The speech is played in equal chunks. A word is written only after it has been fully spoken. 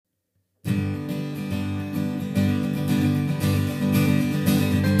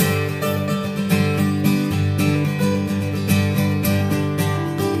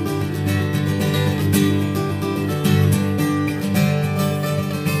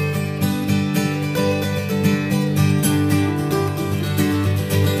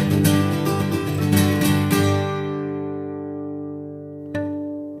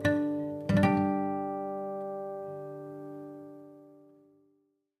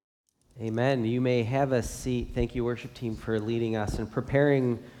Amen. You may have a seat. Thank you, worship team, for leading us and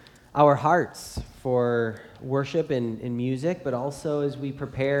preparing our hearts for worship and music, but also as we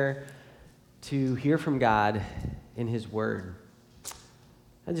prepare to hear from God in His Word.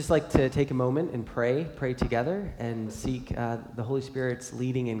 I'd just like to take a moment and pray together and seek the Holy Spirit's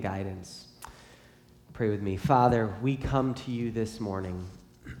leading and guidance. Pray with me. Father, we come to you this morning,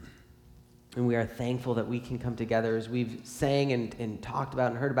 and we are thankful that we can come together as we've sang and talked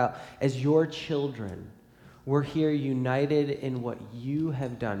about and heard about as your children. We're here united in what you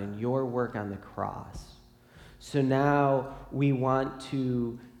have done in your work on the cross. So now we want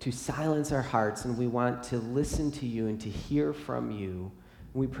to silence our hearts, and we want to listen to you and to hear from you.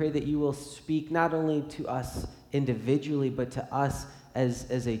 We pray that you will speak not only to us individually, but to us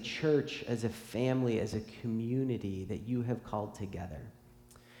as a church, as a family, as a community that you have called together.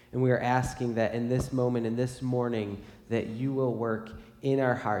 And we are asking that in this moment, in this morning, that you will work in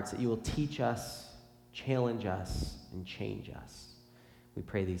our hearts, that you will teach us, challenge us, and change us. We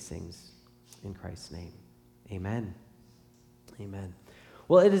pray these things in Christ's name. Amen. Amen.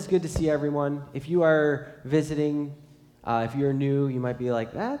 Well, it is good to see everyone. If you are visiting, if you're new, you might be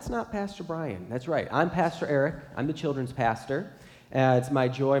like, that's not Pastor Brian. That's right. I'm Pastor Eric. I'm the children's pastor. It's my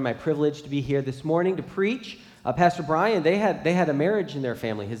joy, my privilege to be here this morning to preach. Pastor Brian, they had a marriage in their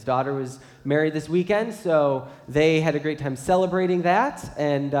family. His daughter was married this weekend, so they had a great time celebrating that.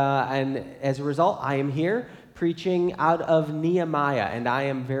 And as a result, I am here preaching out of Nehemiah, and I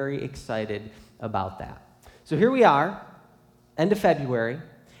am very excited about that. So here we are, end of February,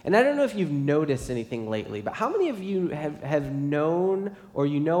 and I don't know if you've noticed anything lately, but how many of you have known or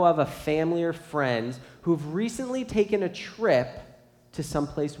you know of a family or friends who've recently taken a trip to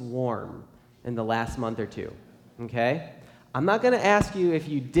someplace warm in the last month or two? Okay? I'm not going to ask you if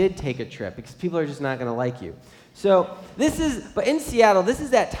you did take a trip because people are just not going to like you. So but in Seattle, this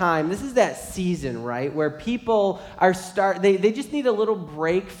is that time, this is that season, right, where people are they just need a little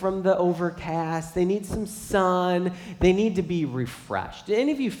break from the overcast. They need some sun. They need to be refreshed. Do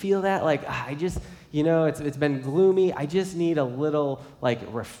any of you feel that? Like, it's been gloomy. I just need a little,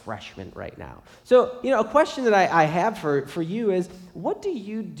 refreshment right now. So, a question that I have for you is, what do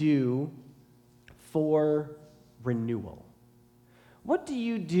you do for renewal? What do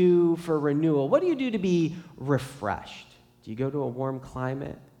you do for renewal? What do you do to be refreshed? Do you go to a warm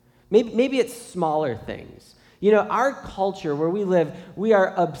climate? Maybe it's smaller things. Our culture where we live, we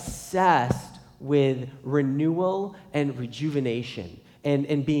are obsessed with renewal and rejuvenation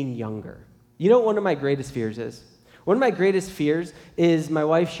and being younger. You know what one of my greatest fears is? One of my greatest fears is my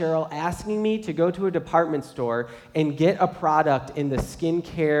wife, Cheryl, asking me to go to a department store and get a product in the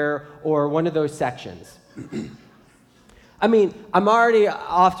skincare or one of those sections. I mean, I'm already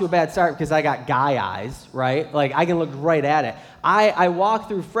off to a bad start because I got guy eyes, right? Like, I can look right at it. I walk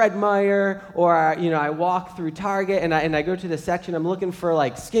through Fred Meyer or, I walk through Target and I go to the section. I'm looking for,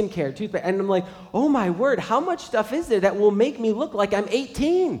 skincare, toothpaste. And I'm like, oh, my word, how much stuff is there that will make me look like I'm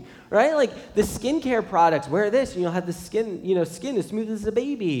 18, right? Like, the skincare products, wear this, and you'll have the skin as smooth as a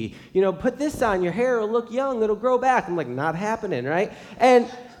baby. Put this on, your hair will look young, it'll grow back. I'm like, not happening, right?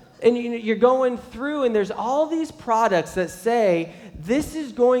 And you're going through, and there's all these products that say, this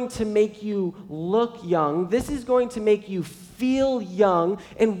is going to make you look young. This is going to make you feel young.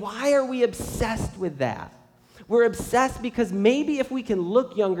 And why are we obsessed with that? We're obsessed because maybe if we can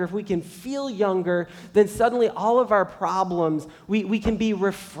look younger, if we can feel younger, then suddenly all of our problems, we can be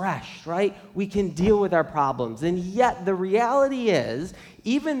refreshed, right? We can deal with our problems. And yet the reality is,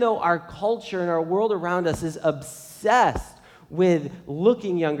 even though our culture and our world around us is obsessed with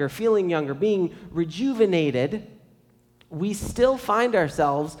looking younger, feeling younger, being rejuvenated, we still find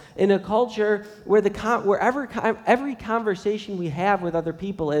ourselves in a culture where every conversation we have with other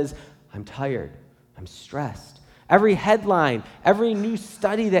people is, I'm tired, I'm stressed. Every headline, every new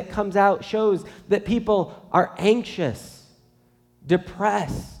study that comes out shows that people are anxious,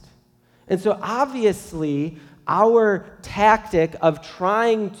 depressed. And so obviously, our tactic of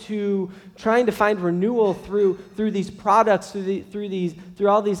trying to find renewal through these products, through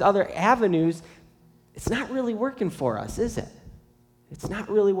all these other avenues, it's not really working for us, is it? It's not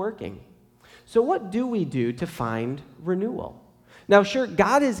really working. So what do we do to find renewal? Now, sure,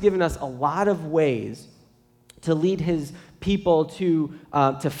 God has given us a lot of ways to lead His people to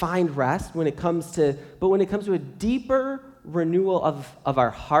find rest when it comes to a deeper renewal of our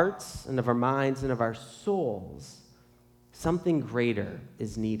hearts and of our minds and of our souls, something greater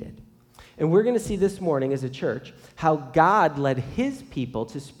is needed. And we're going to see this morning as a church how God led His people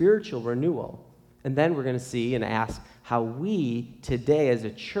to spiritual renewal. And then we're going to see and ask how we today as a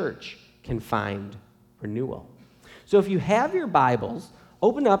church can find renewal. So if you have your Bibles,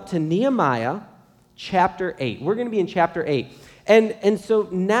 open up to Nehemiah chapter 8. We're going to be in chapter 8. And so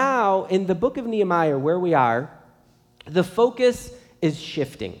now in the book of Nehemiah, where we are, the focus is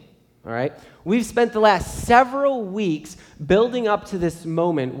shifting, all right? We've spent the last several weeks building up to this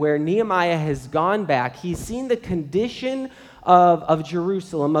moment where Nehemiah has gone back. He's seen the condition of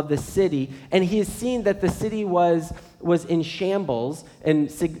Jerusalem, of the city, and he has seen that the city was in shambles,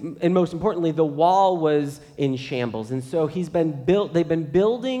 and most importantly, the wall was in shambles. And so they've been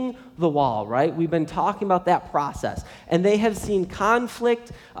building the wall, right? We've been talking about that process. And they have seen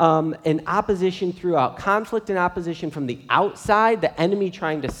conflict and opposition throughout. Conflict and opposition from the outside, the enemy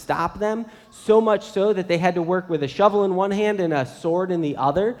trying to stop them, so much so that they had to work with a shovel in one hand and a sword in the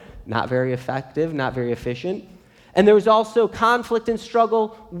other. Not very effective, not very efficient. And there was also conflict and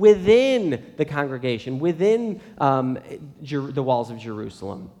struggle within the congregation, within the walls of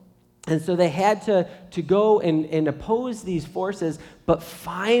Jerusalem. And so they had to go and oppose these forces, but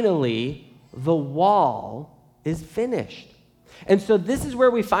finally, the wall is finished. And so this is where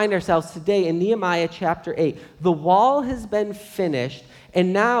we find ourselves today in Nehemiah chapter 8. The wall has been finished,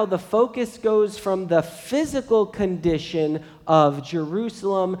 and now the focus goes from the physical condition of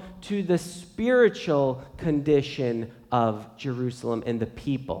Jerusalem to the spiritual condition of Jerusalem and the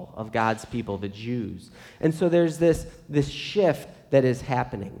people, of God's people, the Jews. And so there's this shift that is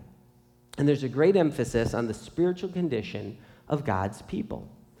happening. And there's a great emphasis on the spiritual condition of God's people.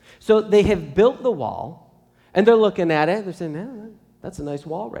 So they have built the wall, and they're looking at it. They're saying, that's a nice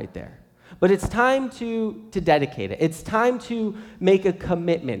wall right there. But it's time to dedicate it. It's time to make a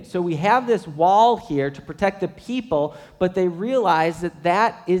commitment. So we have this wall here to protect the people, but they realize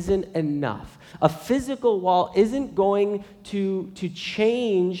that isn't enough. A physical wall isn't going to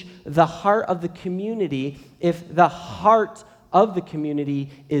change the heart of the community if the heart of the community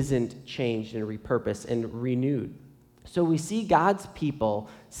isn't changed and repurposed and renewed. So we see God's people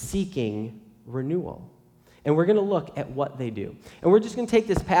seeking renewal. And we're going to look at what they do. And we're just going to take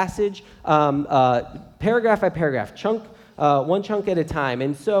this passage paragraph by paragraph, one chunk at a time.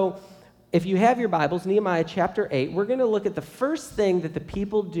 And so if you have your Bibles, Nehemiah chapter 8, we're going to look at the first thing that the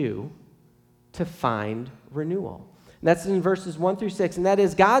people do to find renewal. And that's in verses 1 through 6, and that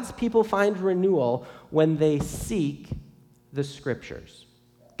is God's people find renewal when they seek the Scriptures.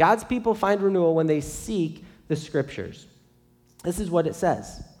 God's people find renewal when they seek the Scriptures. This is what it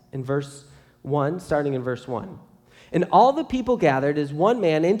says in verse 1, starting in verse 1. And all the people gathered as one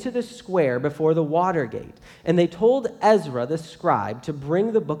man into the square before the water gate. And they told Ezra the scribe to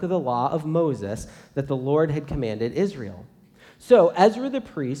bring the book of the law of Moses that the Lord had commanded Israel. So Ezra the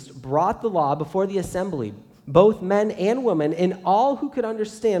priest brought the law before the assembly, both men and women, and all who could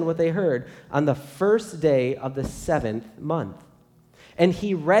understand what they heard, on the first day of the 7th month. And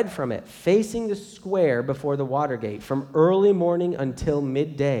he read from it, facing the square before the water gate, from early morning until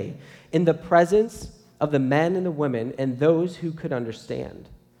midday, in the presence of the men and the women and those who could understand.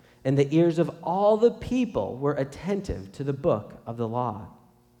 And the ears of all the people were attentive to the book of the law.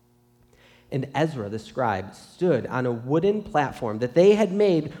 And Ezra the scribe stood on a wooden platform that they had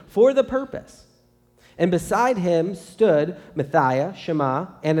made for the purpose. And beside him stood Matthiah, Shema,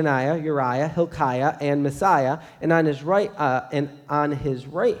 Ananiah, Uriah, Hilkiah, and Messiah, and on his right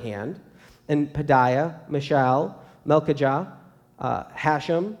hand, and Pedaiah, Mishael, Melchijah,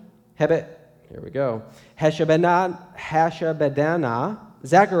 Hashem, Heshabedana,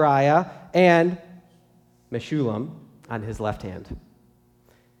 Zechariah, and Meshullam on his left hand.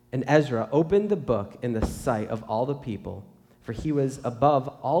 And Ezra opened the book in the sight of all the people, for he was above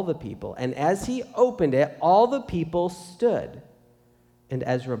all the people. And as he opened it, all the people stood. And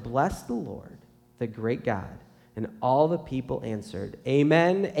Ezra blessed the Lord, the great God. And all the people answered,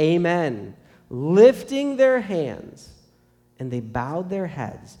 Amen, Amen, lifting their hands. And they bowed their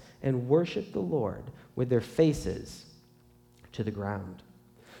heads and worshiped the Lord with their faces to the ground.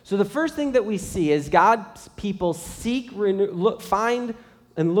 So the first thing that we see is God's people find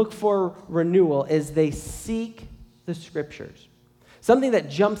and look for renewal as they seek the Scriptures. Something that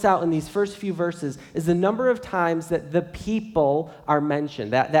jumps out in these first few verses is the number of times that the people are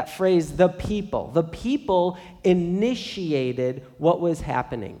mentioned. That phrase, the people. The people initiated what was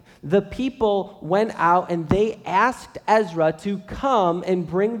happening. The people went out and they asked Ezra to come and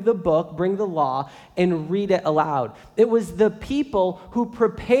bring the book, bring the law, and read it aloud. It was the people who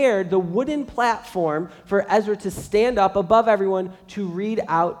prepared the wooden platform for Ezra to stand up above everyone to read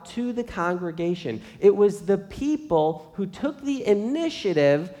out to the congregation. It was the people who took the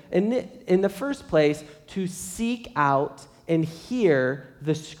initiative in the first place to seek out and hear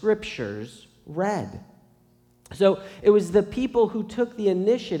the Scriptures read. So it was the people who took the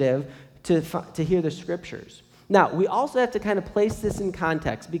initiative to hear the Scriptures. Now, we also have to kind of place this in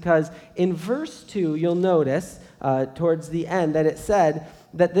context because in verse 2, you'll notice towards the end that it said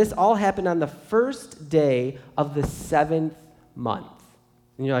that this all happened on the first day of the 7th month.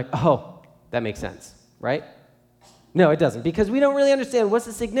 And you're like, oh, that makes sense, right? No, it doesn't, because we don't really understand what's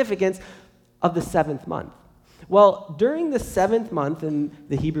the significance of the 7th month. Well, during the 7th month in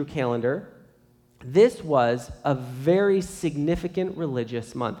the Hebrew calendar, this was a very significant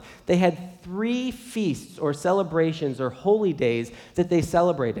religious month. They had 3 feasts or celebrations or holy days that they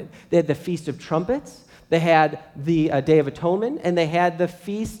celebrated. They had the Feast of Trumpets, they had the Day of Atonement, and they had the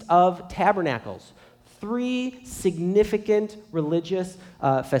Feast of Tabernacles. 3 significant religious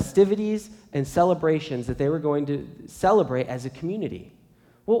festivities and celebrations that they were going to celebrate as a community.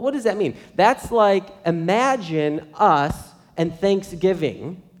 Well, what does that mean? That's like, imagine us and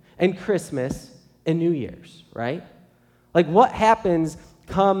Thanksgiving and Christmas and New Year's, right? Like, what happens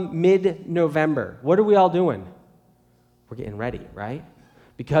come mid-November? What are we all doing? We're getting ready, right?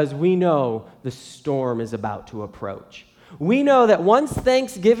 Because we know the storm is about to approach. We know that once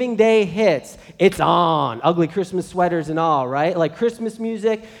Thanksgiving Day hits, it's on. Ugly Christmas sweaters and all, right? Like Christmas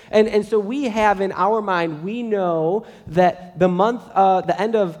music. And so we have in our mind, we know that the month, the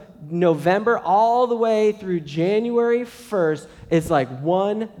end of November all the way through January 1st is like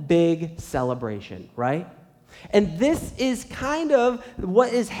one big celebration, right? And this is kind of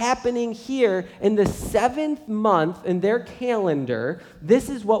what is happening here in the 7th month in their calendar. This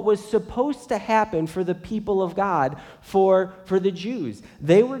is what was supposed to happen for the people of God, for the Jews.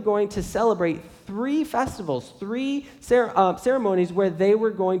 They were going to celebrate 3 festivals, 3 ceremonies where they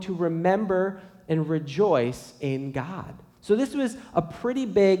were going to remember and rejoice in God. So this was a pretty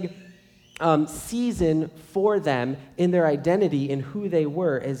big season for them in their identity and who they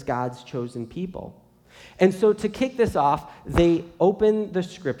were as God's chosen people. And so to kick this off, they open the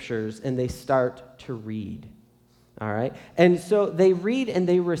scriptures and they start to read. All right? And so they read and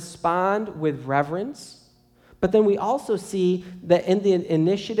they respond with reverence. But then we also see that in the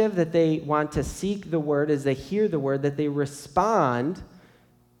initiative that they want to seek the word, as they hear the word, that they respond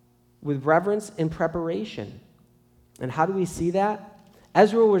with reverence and preparation. And how do we see that?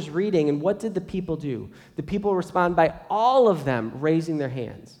 Ezra was reading, and what did the people do? The people respond by all of them raising their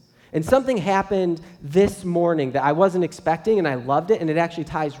hands. And something happened this morning that I wasn't expecting, and I loved it, and it actually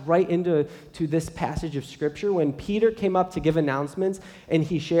ties right into this passage of Scripture. When Peter came up to give announcements, and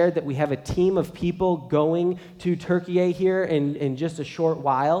he shared that we have a team of people going to Turkey here in just a short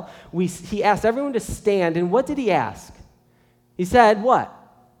while, he asked everyone to stand, and what did he ask? He said, what?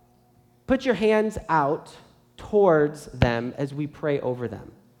 Put your hands out towards them as we pray over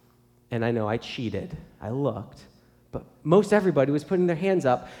them. And I know I cheated. I looked. But most everybody was putting their hands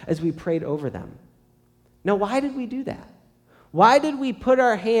up as we prayed over them. Now, why did we do that? Why did we put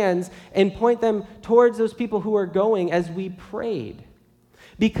our hands and point them towards those people who are going as we prayed?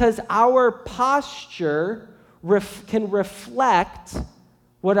 Because our posture can reflect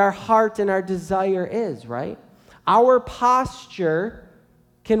what our heart and our desire is, right? Our posture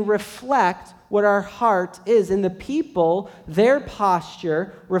can reflect what our heart is. And the people, their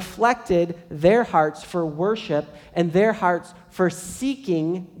posture reflected their hearts for worship and their hearts for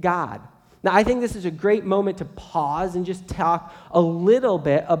seeking God. Now, I think this is a great moment to pause and just talk a little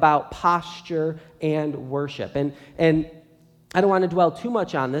bit about posture and worship. And I don't want to dwell too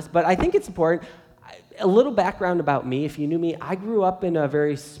much on this, but I think it's important. A little background about me. If you knew me, I grew up in a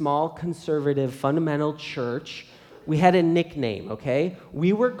very small, conservative, fundamental church. We had a nickname, okay?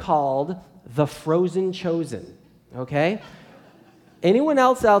 We were called the Frozen Chosen, okay? Anyone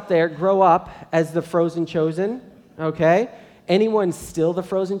else out there grow up as the Frozen Chosen, okay? Anyone still the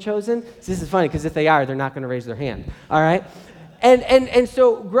Frozen Chosen? So this is funny, because if they are, they're not going to raise their hand, all right? And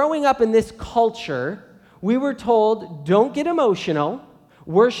so growing up in this culture, we were told, don't get emotional,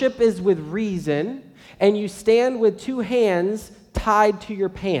 worship is with reason, and you stand with 2 hands tied to your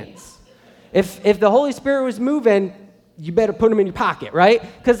pants. If the Holy Spirit was moving, you better put them in your pocket, right?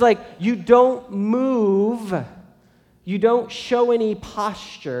 Because, like, you don't move, you don't show any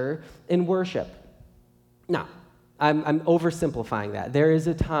posture in worship. Now, I'm oversimplifying that. There is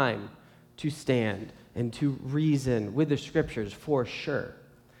a time to stand and to reason with the Scriptures, for sure.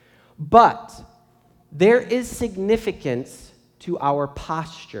 But there is significance to our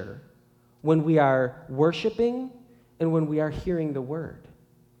posture when we are worshiping and when we are hearing the Word.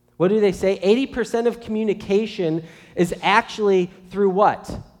 What do they say? 80% of communication is actually through what?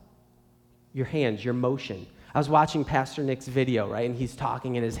 Your hands, your motion. I was watching Pastor Nick's video, right? And he's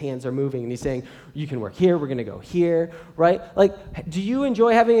talking and his hands are moving and he's saying, you can work here, we're going to go here, right? Like, do you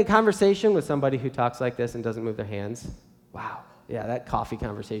enjoy having a conversation with somebody who talks like this and doesn't move their hands? Wow. Yeah, that coffee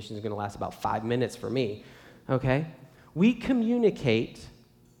conversation is going to last about 5 minutes for me. okay? We communicate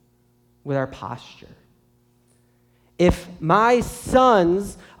with our posture. If my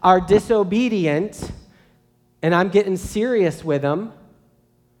sons are disobedient and I'm getting serious with them,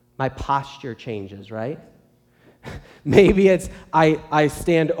 my posture changes, right? Maybe it's I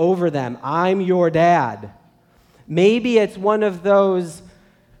stand over them. I'm your dad. Maybe it's one of those,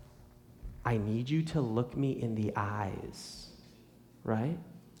 I need you to look me in the eyes, right?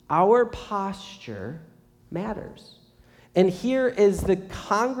 Our posture matters. And here as the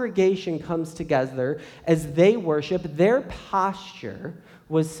congregation comes together, as they worship, their posture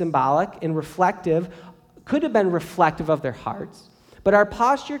was symbolic and reflective, could have been reflective of their hearts. But our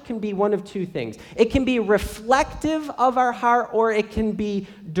posture can be one of two things. It can be reflective of our heart, or it can be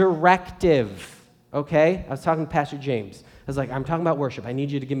directive, okay? I was talking to Pastor James. I was like, I'm talking about worship. I need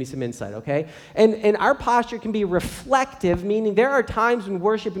you to give me some insight, okay? And our posture can be reflective, meaning there are times when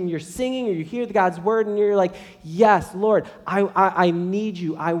worship and you're singing or you hear God's word and you're like, yes, Lord, I need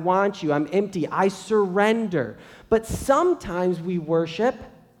you. I want you. I'm empty. I surrender. But sometimes we worship,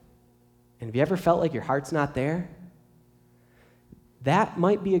 and have you ever felt like your heart's not there? That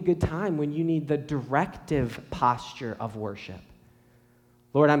might be a good time when you need the directive posture of worship.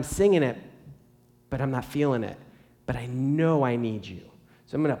 Lord, I'm singing it, but I'm not feeling it. But I know I need you.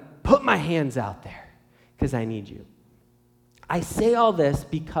 So I'm going to put my hands out there because I need you. I say all this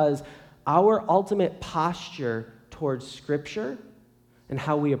because our ultimate posture towards Scripture and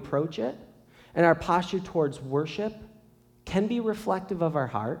how we approach it, and our posture towards worship can be reflective of our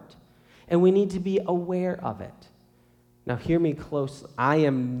heart, and we need to be aware of it. Now, hear me closely. I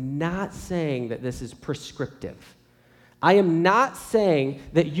am not saying that this is prescriptive. I am not saying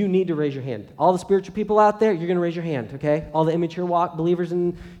that you need to raise your hand. All the spiritual people out there, you're going to raise your hand, okay? All the immature believers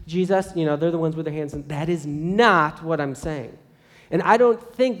in Jesus, they're the ones with their hands. And that is not what I'm saying. And I don't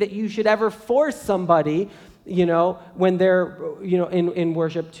think that you should ever force somebody, when they're, in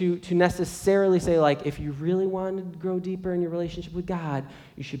worship to necessarily say, like, if you really want to grow deeper in your relationship with God,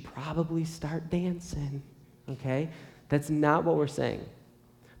 you should probably start dancing, okay? That's not what we're saying.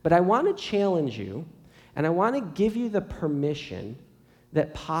 But I want to challenge you, and I want to give you the permission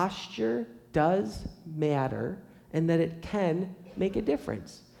that posture does matter and that it can make a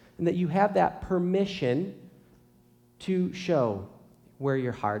difference, and that you have that permission to show where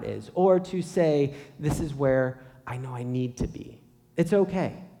your heart is, or to say, this is where I know I need to be. It's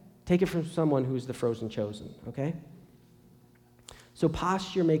okay. Take it from someone who's the frozen chosen, okay? So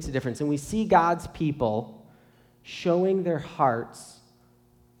posture makes a difference, and we see God's people showing their hearts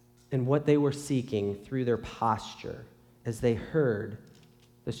and what they were seeking through their posture as they heard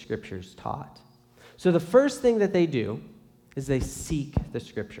the Scriptures taught. So the first thing that they do is they seek the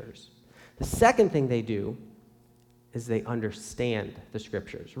Scriptures. The second thing they do is they understand the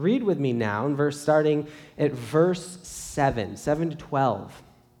Scriptures. Read with me now, starting at verse 7 to 12.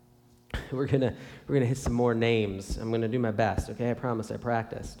 We're gonna hit some more names. I'm gonna do my best, okay? I promise I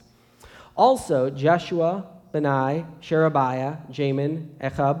practiced. Also, Jeshua, Benai, Sherebiah, Jamin,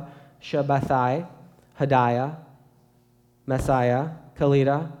 Echab, Shabbathai, Hadiah, Messiah,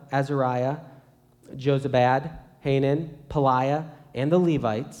 Kalida, Azariah, Jozabad, Hanan, Peliah, and the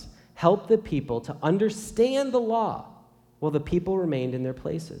Levites helped the people to understand the law while the people remained in their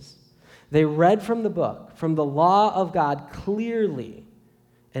places. They read from the book, from the law of God clearly,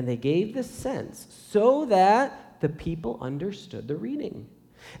 and they gave the sense so that the people understood the reading.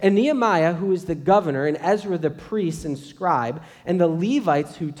 And Nehemiah, who is the governor, and Ezra the priest and scribe, and the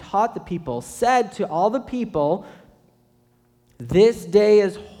Levites who taught the people, said to all the people, "This day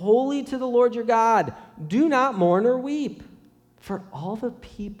is holy to the Lord your God. Do not mourn or weep." For all the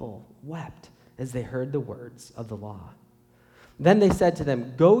people wept as they heard the words of the law. Then they said to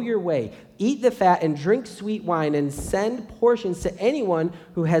them, "Go your way, eat the fat and drink sweet wine, and send portions to anyone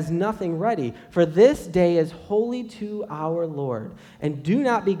who has nothing ready. For this day is holy to our Lord. And do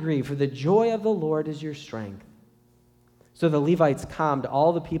not be grieved, for the joy of the Lord is your strength." So the Levites calmed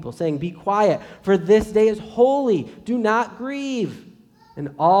all the people, saying, "Be quiet, for this day is holy. Do not grieve."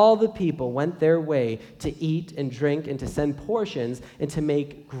 And all the people went their way to eat and drink and to send portions and to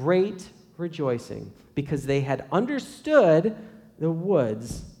make great rejoicing, because they had understood the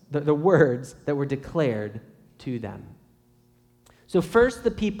words that were declared to them. So first,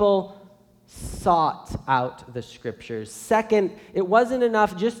 the people sought out the Scriptures. Second, it wasn't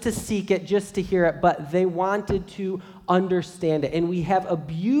enough just to seek it, just to hear it, but they wanted to understand it. And we have a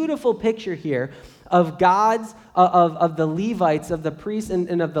beautiful picture here of of the Levites, of the priests,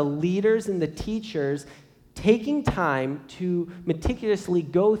 and of the leaders and the teachers taking time to meticulously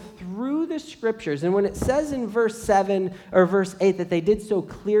go through the scriptures. And when it says in verse 7 or verse 8 that they did so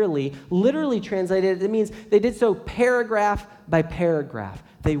clearly, literally translated, it means they did so paragraph by paragraph.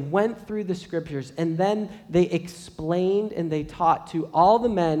 They went through the scriptures, and then they explained and they taught to all the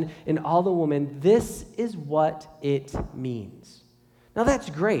men and all the women, this is what it means. Now that's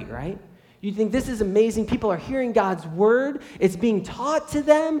great, right? You think this is amazing. People are hearing God's word. It's being taught to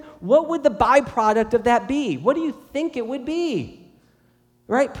them. What would the byproduct of that be? What do you think it would be?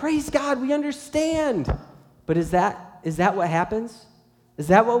 Right? Praise God, we understand. But is that what happens? Is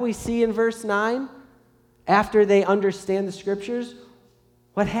that what we see in verse 9? After they understand the scriptures,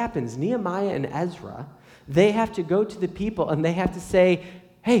 what happens? Nehemiah and Ezra, they have to go to the people and they have to say,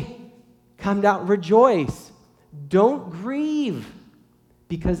 hey, come down, rejoice. Don't grieve.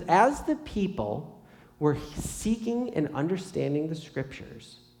 Because as the people were seeking and understanding the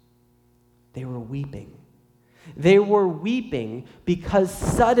scriptures, they were weeping. They were weeping because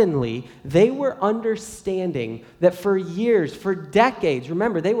suddenly they were understanding that for years, for decades,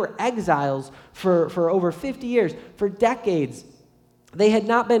 remember, they were exiles for over 50 years, for decades, they had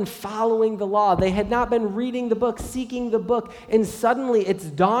not been following the law. They had not been reading the book, seeking the book, and suddenly it's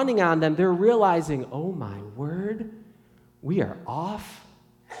dawning on them. They're realizing, oh my word, we are off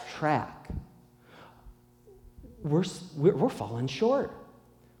track. We're falling short.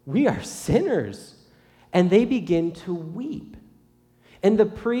 We are sinners. And they begin to weep. And the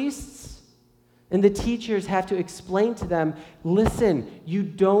priests and the teachers have to explain to them, listen, you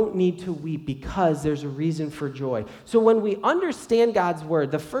don't need to weep because there's a reason for joy. So when we understand God's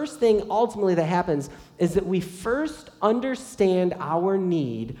word, the first thing ultimately that happens is that we first understand our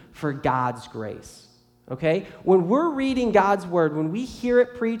need for God's grace. Okay? When we're reading God's word, when we hear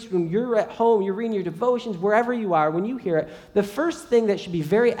it preached, when you're at home, you're reading your devotions, wherever you are, when you hear it, the first thing that should be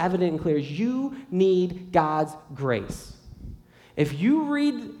very evident and clear is you need God's grace. If you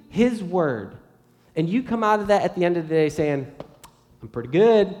read his word and you come out of that at the end of the day saying, I'm pretty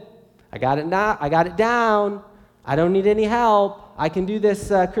good, I got it down, I don't need any help, I can do this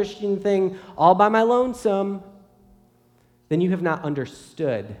Christian thing all by my lonesome, then you have not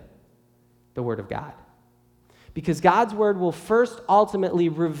understood the word of God. Because God's word will first ultimately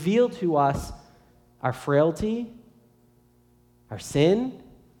reveal to us our frailty, our sin,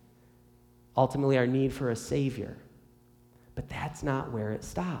 ultimately our need for a Savior. But that's not where it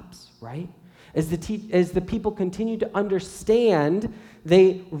stops, right? As the people continue to understand,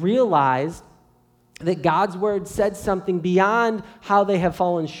 they realized that God's word said something beyond how they have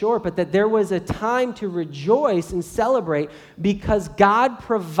fallen short, but that there was a time to rejoice and celebrate because God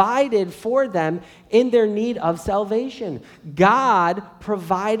provided for them in their need of salvation. God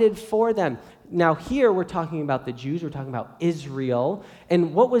provided for them. Now here we're talking about the Jews, we're talking about Israel,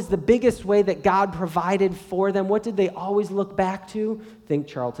 and what was the biggest way that God provided for them? What did they always look back to? Think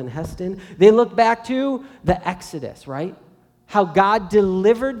Charlton Heston. They looked back to the Exodus, right? How God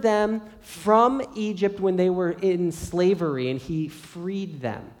delivered them from Egypt when they were in slavery, and he freed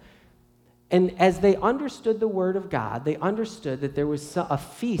them. And as they understood the word of God, they understood that there was a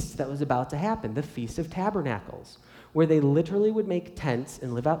feast that was about to happen, the Feast of Tabernacles, where they literally would make tents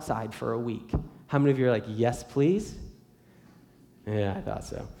and live outside for a week. How many of you are like, yes, please? Yeah, I thought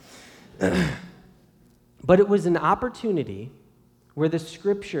so. But it was an opportunity where the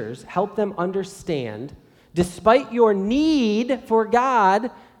scriptures helped them understand, despite your need for God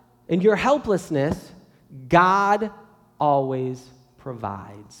and your helplessness, God always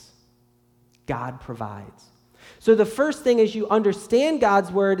provides. God provides. So the first thing as you understand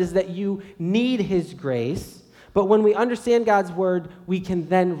God's word is that you need his grace. But when we understand God's word, we can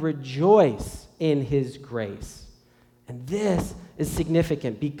then rejoice in his grace. And this is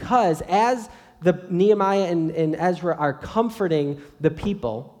significant because as the Nehemiah and Ezra are comforting the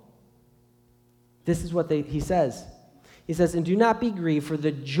people, this is what he says. He says, and do not be grieved, for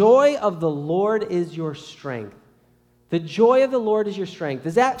the joy of the Lord is your strength. The joy of the Lord is your strength.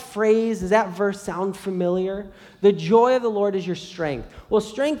 Does that verse sound familiar? The joy of the Lord is your strength. Well,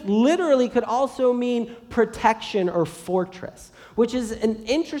 strength literally could also mean protection or fortress, which is an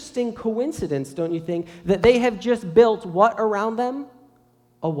interesting coincidence, don't you think, that they have just built what around them?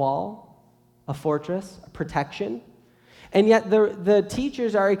 A wall, a fortress, a protection. And yet the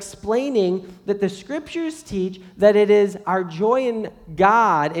teachers are explaining that the scriptures teach that it is our joy in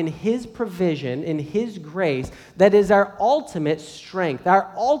God, in his provision, in his grace, that is our ultimate strength,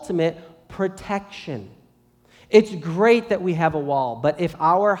 our ultimate protection. It's great that we have a wall, but if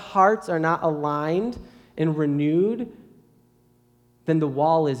our hearts are not aligned and renewed, then the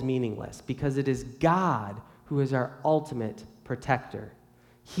wall is meaningless because it is God who is our ultimate protector.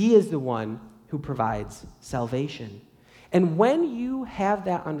 He is the one who provides salvation. And when you have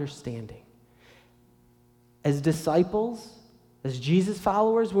that understanding, as disciples, as Jesus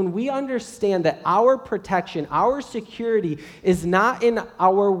followers, when we understand that our protection, our security is not in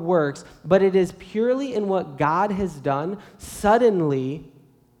our works, but it is purely in what God has done, suddenly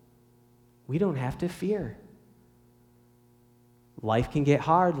we don't have to fear. Life can get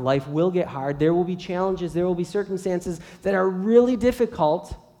hard. Life will get hard. There will be challenges. There will be circumstances that are really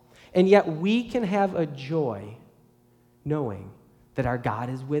difficult, and yet we can have a joy knowing that our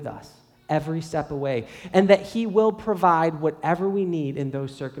God is with us every step away, and that he will provide whatever we need in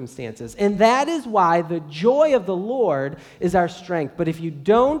those circumstances. And that is why the joy of the Lord is our strength. But if you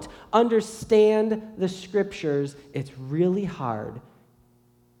don't understand the scriptures, it's really hard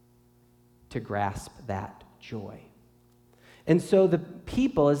to grasp that joy. And so the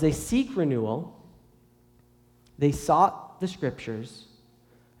people, as they seek renewal, they sought the scriptures,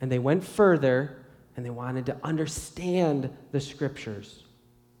 and they went further, and they wanted to understand the scriptures.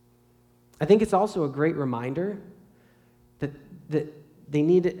 I think it's also a great reminder that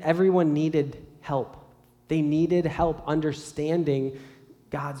everyone needed help. They needed help understanding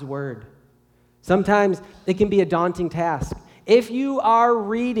God's word. Sometimes it can be a daunting task. If you are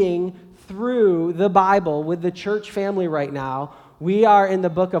reading through the Bible with the church family right now, we are in the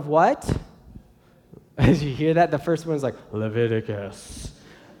book of what? As you hear that, the first one's like, Leviticus.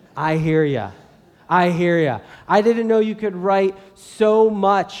 I hear ya. I didn't know you could write so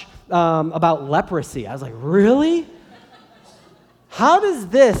much about leprosy. I was like, really? How does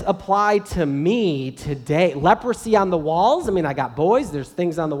this apply to me today? Leprosy on the walls? I mean, I got boys. There's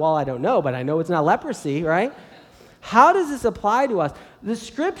things on the wall I don't know, but I know it's not leprosy, right? How does this apply to us? The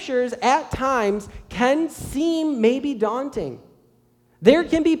scriptures at times can seem maybe daunting. There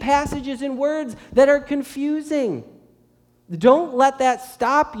can be passages and words that are confusing. Don't let that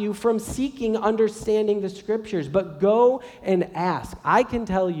stop you from seeking understanding the scriptures, but go and ask. I can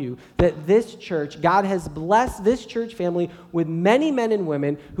tell you that this church, God has blessed this church family with many men and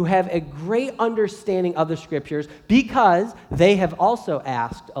women who have a great understanding of the scriptures because they have also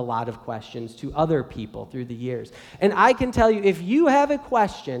asked a lot of questions to other people through the years. And I can tell you, if you have a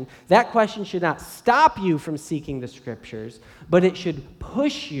question, that question should not stop you from seeking the scriptures, but it should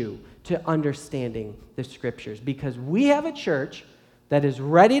push you to understanding the scriptures, because we have a church that is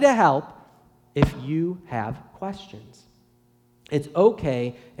ready to help if you have questions. It's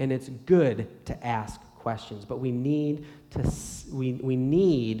okay and it's good to ask questions, but we need to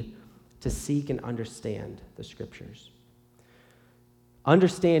seek and understand the scriptures.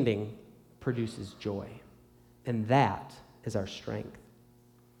 Understanding produces joy, and that is our strength.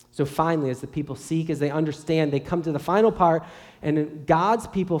 So finally, as the people seek, as they understand, they come to the final part, and God's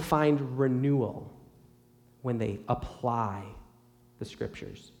people find renewal when they apply the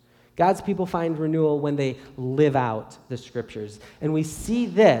scriptures. God's people find renewal when they live out the scriptures. And we see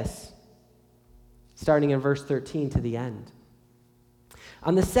this starting in verse 13 to the end.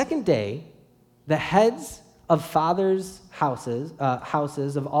 On the second day, the heads of fathers' houses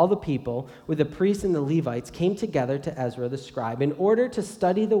of all the people, with the priests and the Levites, came together to Ezra the scribe in order to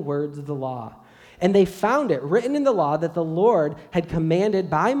study the words of the law. And they found it written in the law that the Lord had commanded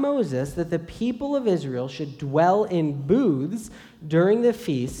by Moses that the people of Israel should dwell in booths during the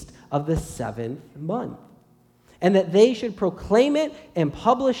feast of the 7th month, and that they should proclaim it and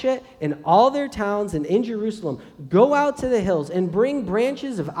publish it in all their towns and in Jerusalem. Go out to the hills and bring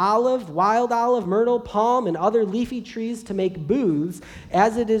branches of olive, wild olive, myrtle, palm, and other leafy trees to make booths,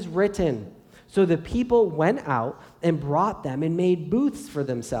 as it is written. So the people went out and brought them and made booths for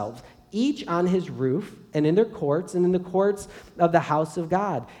themselves, each on his roof, and in their courts, and in the courts of the house of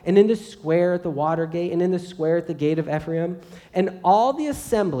God, and in the square at the water gate, and in the square at the gate of Ephraim. And all the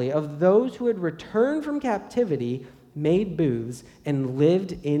assembly of those who had returned from captivity made booths and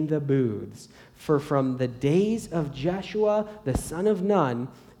lived in the booths. For from the days of Joshua the son of Nun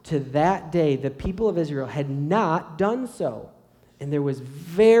to that day, the people of Israel had not done so. And there was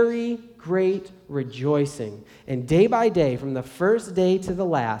very great rejoicing. And day by day, from the first day to the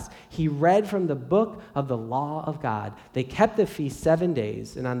last, he read from the book of the law of God. They kept the feast 7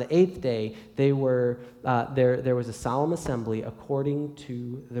 days, and on the 8th day, there was a solemn assembly according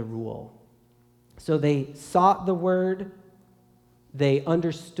to the rule. So they sought the word, they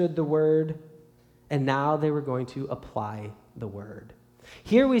understood the word, and now they were going to apply the word.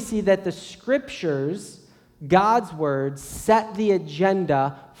 Here we see that the scriptures, God's word, set the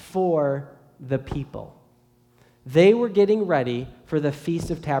agenda for the people. They were getting ready for the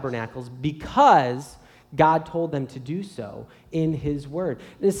Feast of Tabernacles because God told them to do so in his word.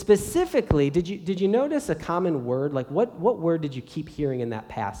 And specifically, did you notice a common word? Like what word did you keep hearing in that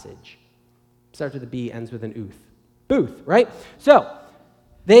passage? Starts with a B, ends with an ooth. Booth, right? So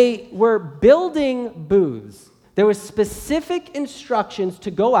they were building booths. There were specific instructions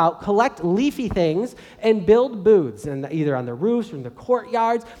to go out, collect leafy things, and build booths, and either on the roofs or in the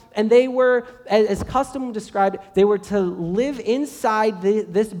courtyards. And they were, as custom described, they were to live inside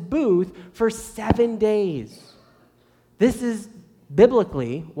this booth for 7 days. This is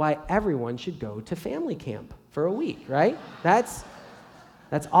biblically why everyone should go to family camp for a week, right? That's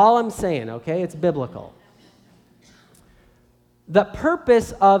all I'm saying, okay? It's biblical. The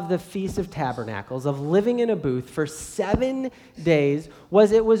purpose of the Feast of Tabernacles, of living in a booth for 7 days,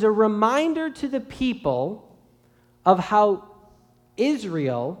 was it was a reminder to the people of how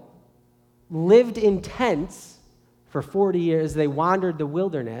Israel lived in tents for 40 years. They wandered the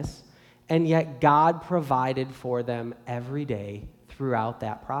wilderness, and yet God provided for them every day throughout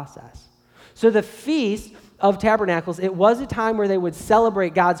that process. So the Feast of Tabernacles, it was a time where they would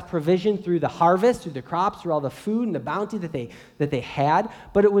celebrate God's provision through the harvest, through the crops, through all the food and the bounty that they had.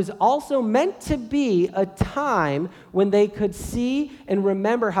 But it was also meant to be a time when they could see and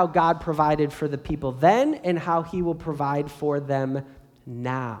remember how God provided for the people then and how he will provide for them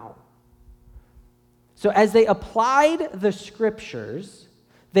now. So as they applied the scriptures,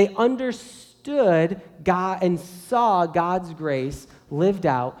 they understood God and saw God's grace lived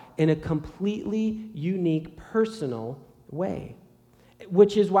out in a completely unique, personal way,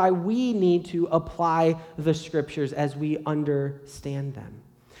 which is why we need to apply the scriptures as we understand them.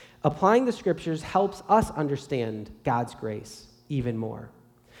 Applying the scriptures helps us understand God's grace even more.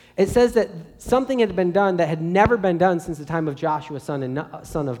 It says that something had been done that had never been done since the time of Joshua, son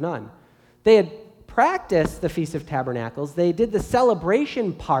of Nun. They had practiced the Feast of Tabernacles. They did the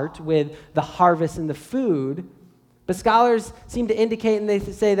celebration part with the harvest and the food. But scholars seem to indicate, and they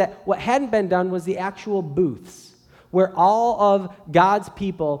say that what hadn't been done was the actual booths, where all of God's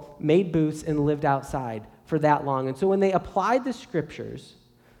people made booths and lived outside for that long. And so when they applied the scriptures,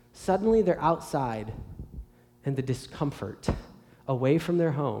 suddenly they're outside in the discomfort, away from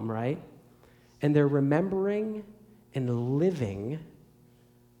their home, right? And they're remembering and living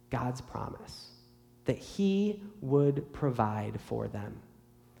God's promise that he would provide for them.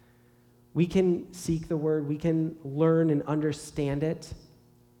 We can seek the word, we can learn and understand it,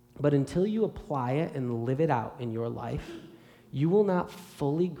 but until you apply it and live it out in your life, you will not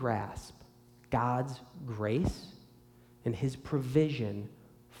fully grasp God's grace and his provision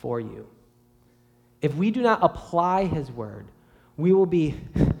for you. If we do not apply his word, we will be,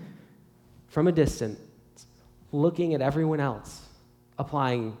 from a distance, looking at everyone else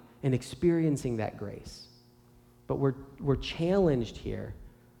applying and experiencing that grace. But we're challenged here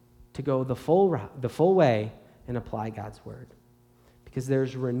to go the full way and apply God's word, because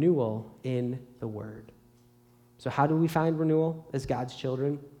there's renewal in the word. So how do we find renewal as God's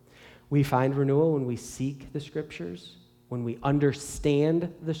children? We find renewal when we seek the scriptures, when we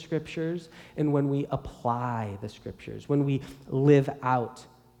understand the scriptures, and when we apply the scriptures, when we live out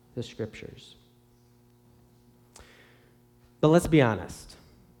the scriptures. But let's be honest.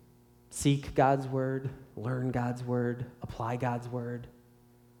 Seek God's word, learn God's word, apply God's word.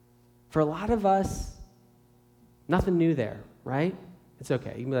 For a lot of us, nothing new there, right? It's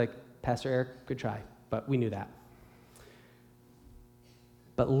okay. You can be like, Pastor Eric, good try, but we knew that.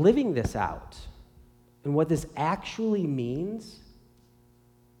 But living this out and what this actually means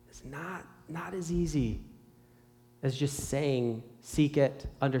is not as easy as just saying, seek it,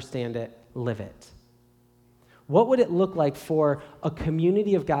 understand it, live it. What would it look like for a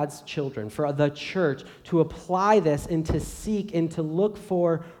community of God's children, for the church, to apply this and to seek and to look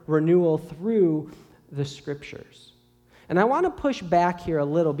for renewal through the scriptures? And I want to push back here a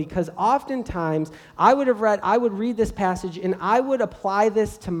little, because oftentimes I would read this passage and I would apply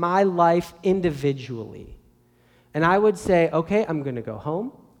this to my life individually. And I would say, okay, I'm going to go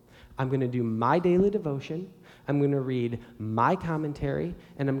home. I'm going to do my daily devotion. I'm going to read my commentary,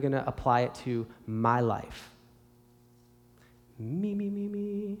 and I'm going to apply it to my life.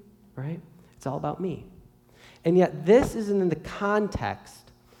 Me, right? It's all about me. And yet this is in the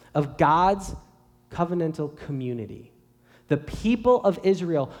context of God's covenantal community. The people of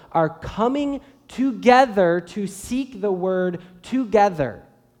Israel are coming together to seek the word together.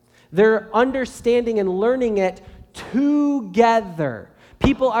 They're understanding and learning it together.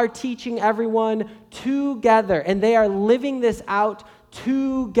 People are teaching everyone together, and they are living this out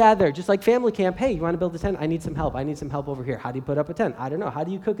together. Just like family camp, hey, you want to build a tent? I need some help. I need some help over here. How do you put up a tent? I don't know. How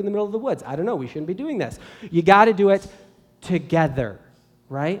do you cook in the middle of the woods? I don't know. We shouldn't be doing this. You got to do it together,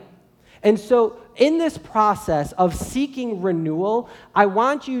 right? And so in this process of seeking renewal, I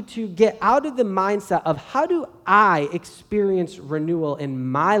want you to get out of the mindset of how do I experience renewal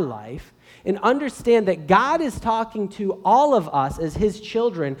in my life and understand that God is talking to all of us as his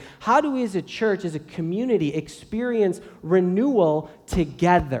children. How do we as a church, as a community, experience renewal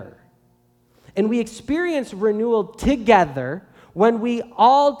together? And we experience renewal together when we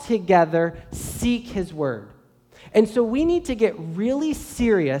all together seek his word. And so we need to get really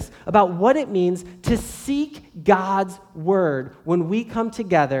serious about what it means to seek God's word when we come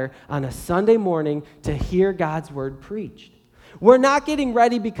together on a Sunday morning to hear God's word preached. We're not getting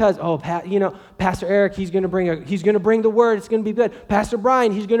ready because, Pastor Eric, he's going to bring the word. It's going to be good. Pastor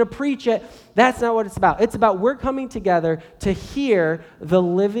Brian, he's going to preach it. That's not what it's about. It's about we're coming together to hear the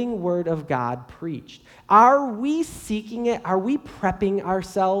living word of God preached. Are we seeking it? Are we prepping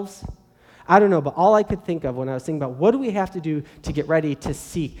ourselves? I don't know, but all I could think of when I was thinking about what do we have to do to get ready to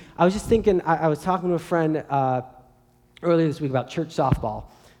seek, I was just thinking, I was talking to a friend earlier this week about church softball.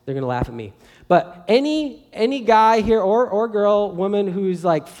 They're going to laugh at me. But any guy here or girl, woman who's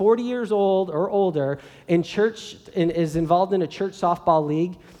like 40 years old or older in church and is involved in a church softball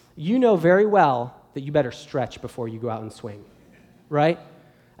league, you know very well that you better stretch before you go out and swing, right?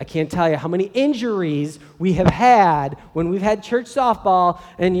 I can't tell you how many injuries we have had when we've had church softball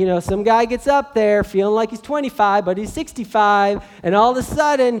and, some guy gets up there feeling like he's 25, but he's 65, and all of a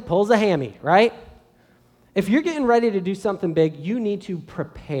sudden pulls a hammy, right? If you're getting ready to do something big, you need to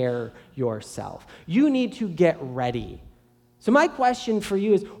prepare yourself. You need to get ready. So my question for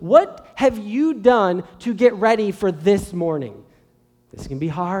you is, what have you done to get ready for this morning? This can be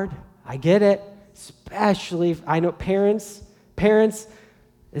hard. I get it. Especially, I know parents,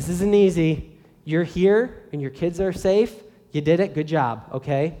 this isn't easy. You're here and your kids are safe. You did it. Good job,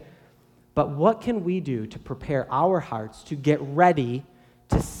 okay? But what can we do to prepare our hearts to get ready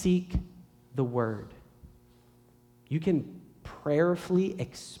to seek the word? You can prayerfully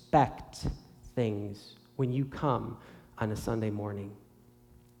expect things when you come on a Sunday morning.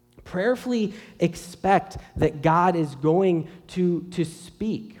 Prayerfully expect that God is going to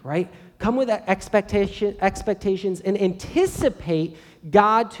speak, right? Come with that expectations and anticipate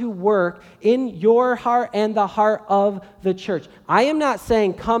God to work in your heart and the heart of the church. I am not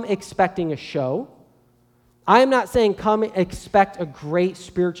saying come expecting a show. I am not saying come expect a great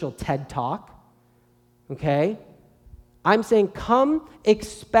spiritual TED Talk, okay? I'm saying come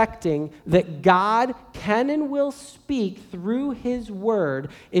expecting that God can and will speak through his word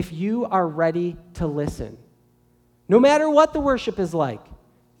if you are ready to listen. No matter what the worship is like,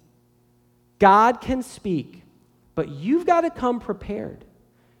 God can speak, but you've got to come prepared.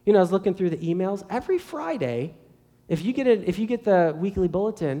 I was looking through the emails. Every Friday, if you get the weekly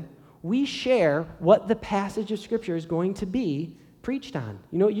bulletin, we share what the passage of Scripture is going to be preached on.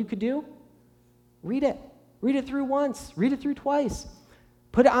 You know what you could do? Read it. Read it through once. Read it through twice.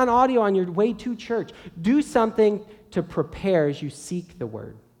 Put it on audio on your way to church. Do something to prepare as you seek the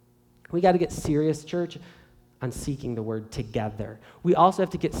word. We got to get serious, church, on seeking the word together. We also have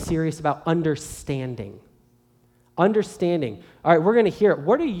to get serious about understanding. Understanding. All right, we're going to hear it.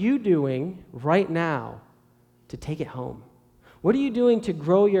 What are you doing right now to take it home? What are you doing to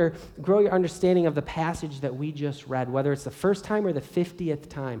grow your understanding of the passage that we just read, whether it's the first time or the 50th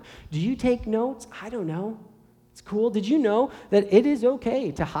time? Do you take notes? I don't know. It's cool. Did you know that it is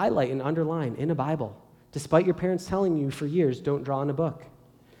okay to highlight and underline in a Bible, despite your parents telling you for years, don't draw in a book?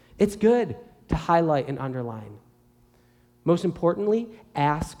 It's good to highlight and underline. Most importantly,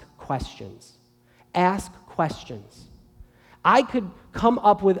 ask questions. Ask questions. I could come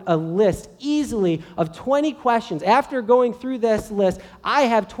up with a list easily of 20 questions. After going through this list, I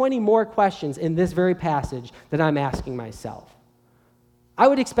have 20 more questions in this very passage that I'm asking myself. I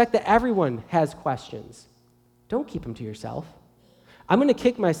would expect that everyone has questions. Don't keep them to yourself. I'm going to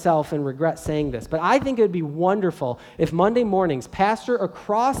kick myself and regret saying this, but I think it would be wonderful if Monday mornings, pastor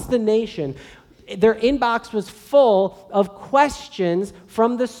across the nation, their inbox was full of questions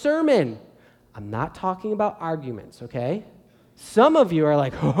from the sermon. I'm not talking about arguments, okay? Some of you are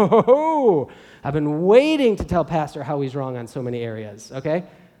like, I've been waiting to tell Pastor how he's wrong on so many areas, okay?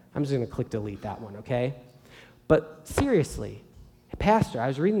 I'm just going to click delete that one, okay? But seriously, Pastor, I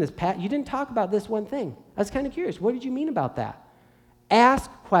was reading this, you didn't talk about this one thing. I was kind of curious. What did you mean about that?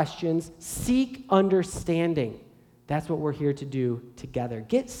 Ask questions, seek understanding. That's what we're here to do together.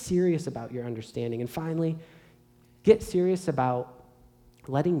 Get serious about your understanding. And finally, get serious about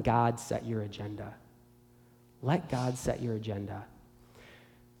letting God set your agenda. Let God set your agenda.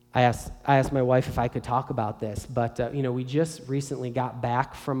 I asked my wife if I could talk about this, but we just recently got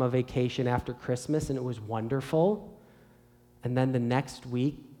back from a vacation after Christmas, and it was wonderful. And then the next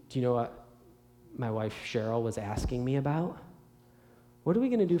week, do you know what my wife Cheryl was asking me about? What are we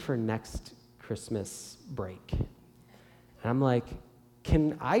going to do for next Christmas break? And I'm like,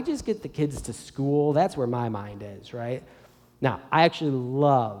 can I just get the kids to school? That's where my mind is, right? Now, I actually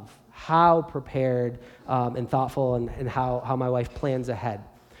love how prepared and thoughtful and how my wife plans ahead.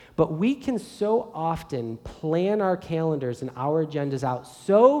 But we can so often plan our calendars and our agendas out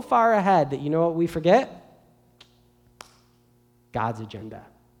so far ahead that you know what we forget? God's agenda.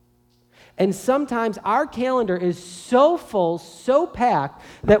 And sometimes our calendar is so full, so packed,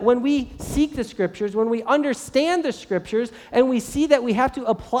 that when we seek the Scriptures, when we understand the Scriptures, and we see that we have to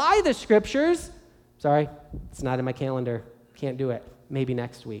apply the Scriptures, sorry, it's not in my calendar, can't do it, maybe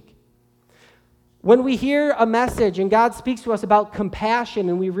next week. When we hear a message and God speaks to us about compassion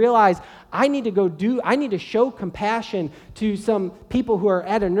and we realize I need to show compassion to some people who are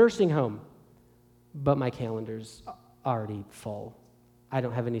at a nursing home, but my calendar's already full. I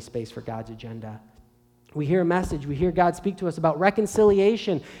don't have any space for God's agenda. We hear a message, we hear God speak to us about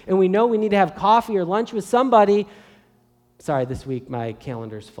reconciliation, and we know we need to have coffee or lunch with somebody. Sorry, this week my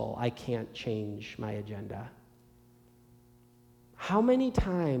calendar's full. I can't change my agenda. How many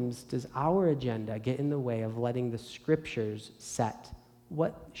times does our agenda get in the way of letting the Scriptures set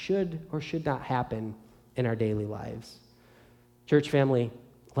what should or should not happen in our daily lives? Church family,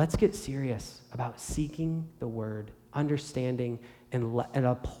 let's get serious about seeking the Word, understanding and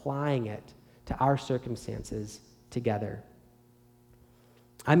applying it to our circumstances together.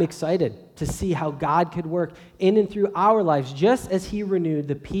 I'm excited to see how God could work in and through our lives, just as He renewed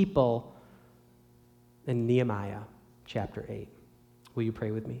the people in Nehemiah chapter 8. Will you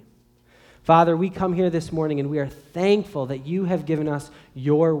pray with me? Father, we come here this morning and we are thankful that you have given us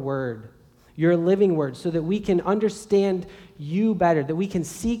your word, your living word, so that we can understand you better, that we can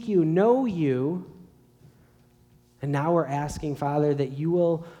seek you, know you. And now we're asking, Father, that you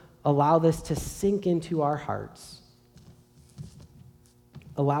will allow this to sink into our hearts.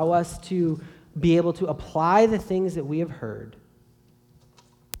 Allow us to be able to apply the things that we have heard.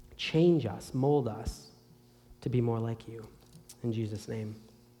 Change us, mold us to be more like you. In Jesus' name,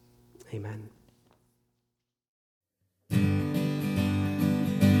 amen.